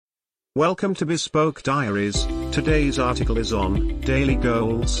Welcome to Bespoke Diaries. Today's article is on Daily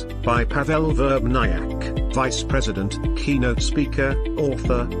Goals by Pavel Verbnayak, Vice President, Keynote Speaker,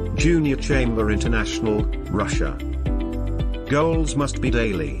 Author, Junior Chamber International, Russia. Goals must be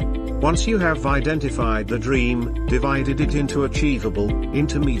daily. Once you have identified the dream, divided it into achievable,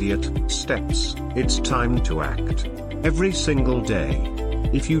 intermediate steps, it's time to act. Every single day.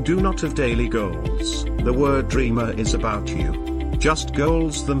 If you do not have daily goals, the word dreamer is about you. Just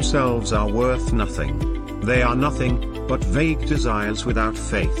goals themselves are worth nothing. They are nothing but vague desires without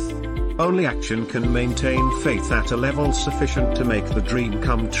faith. Only action can maintain faith at a level sufficient to make the dream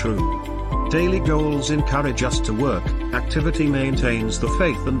come true. Daily goals encourage us to work, activity maintains the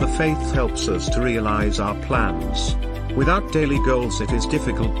faith, and the faith helps us to realize our plans. Without daily goals, it is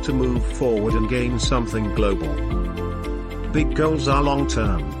difficult to move forward and gain something global. Big goals are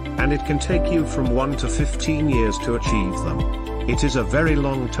long-term, and it can take you from 1 to 15 years to achieve them. It is a very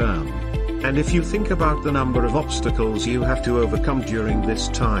long term. And if you think about the number of obstacles you have to overcome during this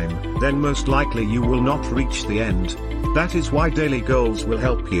time, then most likely you will not reach the end. That is why daily goals will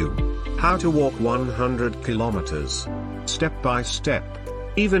help you. How to walk 100 kilometers. Step by step.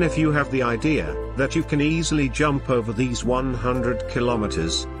 Even if you have the idea that you can easily jump over these 100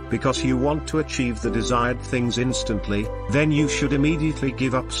 kilometers, because you want to achieve the desired things instantly, then you should immediately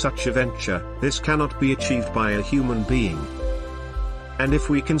give up such a venture. This cannot be achieved by a human being. And if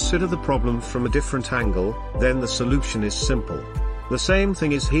we consider the problem from a different angle, then the solution is simple. The same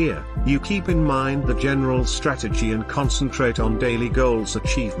thing is here. You keep in mind the general strategy and concentrate on daily goals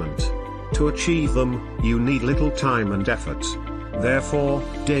achievement. To achieve them, you need little time and effort. Therefore,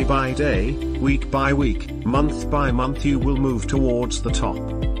 day by day, week by week, month by month, you will move towards the top.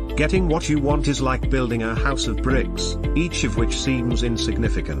 Getting what you want is like building a house of bricks, each of which seems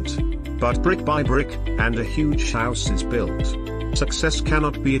insignificant. But brick by brick, and a huge house is built. Success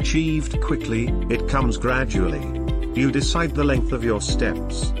cannot be achieved quickly, it comes gradually. You decide the length of your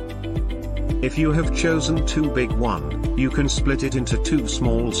steps. If you have chosen too big one, you can split it into 2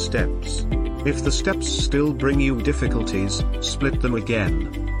 small steps. If the steps still bring you difficulties, split them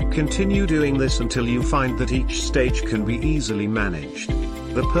again. Continue doing this until you find that each stage can be easily managed.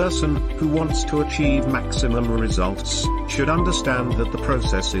 The person who wants to achieve maximum results should understand that the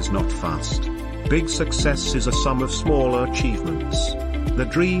process is not fast. Big success is a sum of smaller achievements. The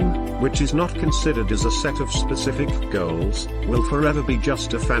dream, which is not considered as a set of specific goals, will forever be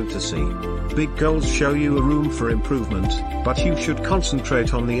just a fantasy. Big goals show you a room for improvement, but you should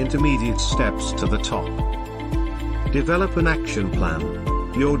concentrate on the intermediate steps to the top. Develop an action plan.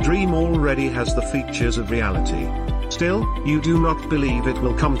 Your dream already has the features of reality. Still, you do not believe it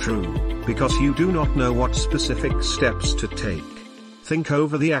will come true, because you do not know what specific steps to take. Think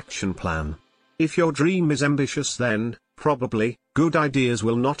over the action plan. If your dream is ambitious, then, probably, good ideas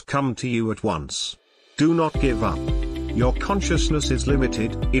will not come to you at once. Do not give up. Your consciousness is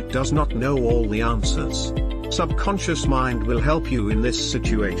limited, it does not know all the answers. Subconscious mind will help you in this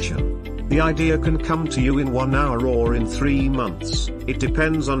situation. The idea can come to you in 1 hour or in 3 months, it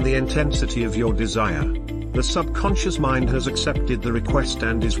depends on the intensity of your desire. The subconscious mind has accepted the request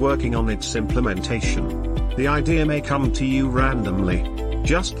and is working on its implementation. The idea may come to you randomly.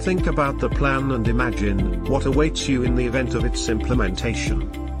 Just think about the plan and imagine what awaits you in the event of its implementation.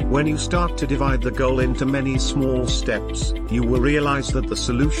 When you start to divide the goal into many small steps, you will realize that the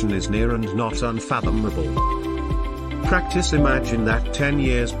solution is near and not unfathomable. Practice. Imagine that 10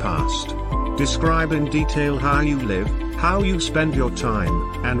 years passed. Describe in detail how you live, how you spend your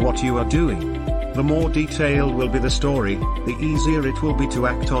time, and what you are doing. The more detailed will be the story, the easier it will be to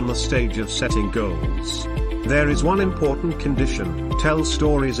act on the stage of setting goals. There is one important condition: tell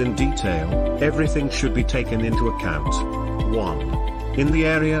stories in detail. Everything should be taken into account. 1. In the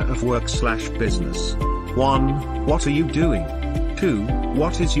area of work/business. 1. What are you doing? 2.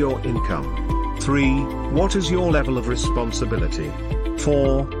 What is your income? 3. What is your level of responsibility?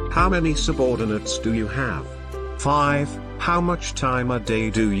 4. How many subordinates do you have? 5. How much time a day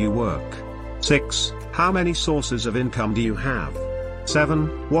do you work? 6. How many sources of income do you have?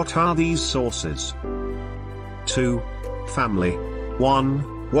 7. What are these sources? 2. Family.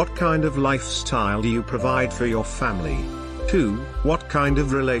 1. What kind of lifestyle do you provide for your family? 2. What kind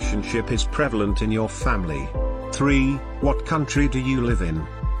of relationship is prevalent in your family? 3. What country do you live in?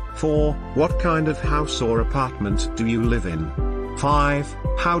 4. What kind of house or apartment do you live in? 5.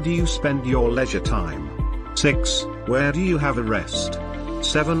 How do you spend your leisure time? 6. Where do you have a rest?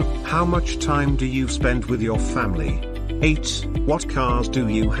 7. How much time do you spend with your family? 8. What cars do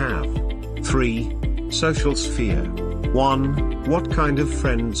you have? 3. Social sphere. 1. What kind of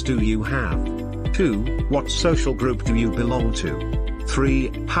friends do you have? 2. What social group do you belong to?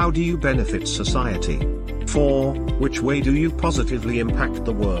 3. How do you benefit society? 4. Which way do you positively impact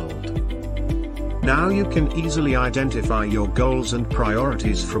the world? Now you can easily identify your goals and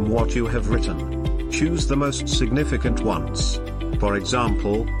priorities from what you have written. Choose the most significant ones. For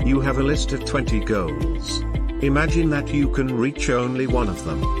example, you have a list of 20 goals. Imagine that you can reach only one of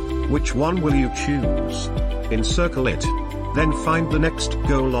them. Which one will you choose? Encircle it. Then find the next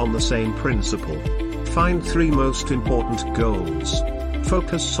goal on the same principle. Find 3 most important goals.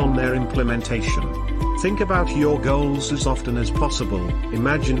 Focus on their implementation. Think about your goals as often as possible.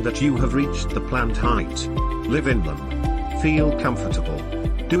 Imagine that you have reached the planned height. Live in them. Feel comfortable.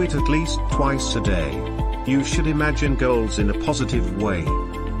 Do it at least twice a day. You should imagine goals in a positive way.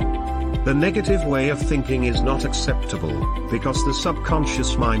 The negative way of thinking is not acceptable, because the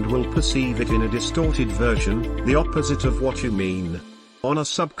subconscious mind will perceive it in a distorted version, the opposite of what you mean. On a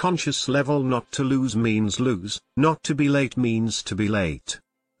subconscious level, not to lose means lose, not to be late means to be late.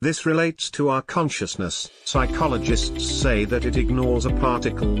 This relates to our consciousness. Psychologists say that it ignores a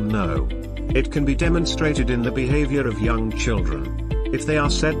particle no. It can be demonstrated in the behavior of young children. If they are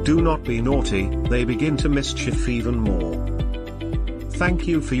said do not be naughty, they begin to mischief even more. Thank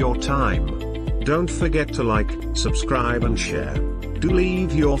you for your time. Don't forget to like, subscribe and share. Do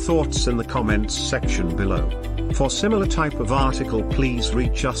leave your thoughts in the comments section below. For similar type of article, please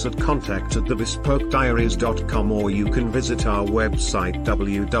reach us at contact@thebespokediaries.com, or you can visit our website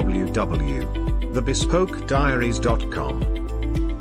www.thebespokediaries.com.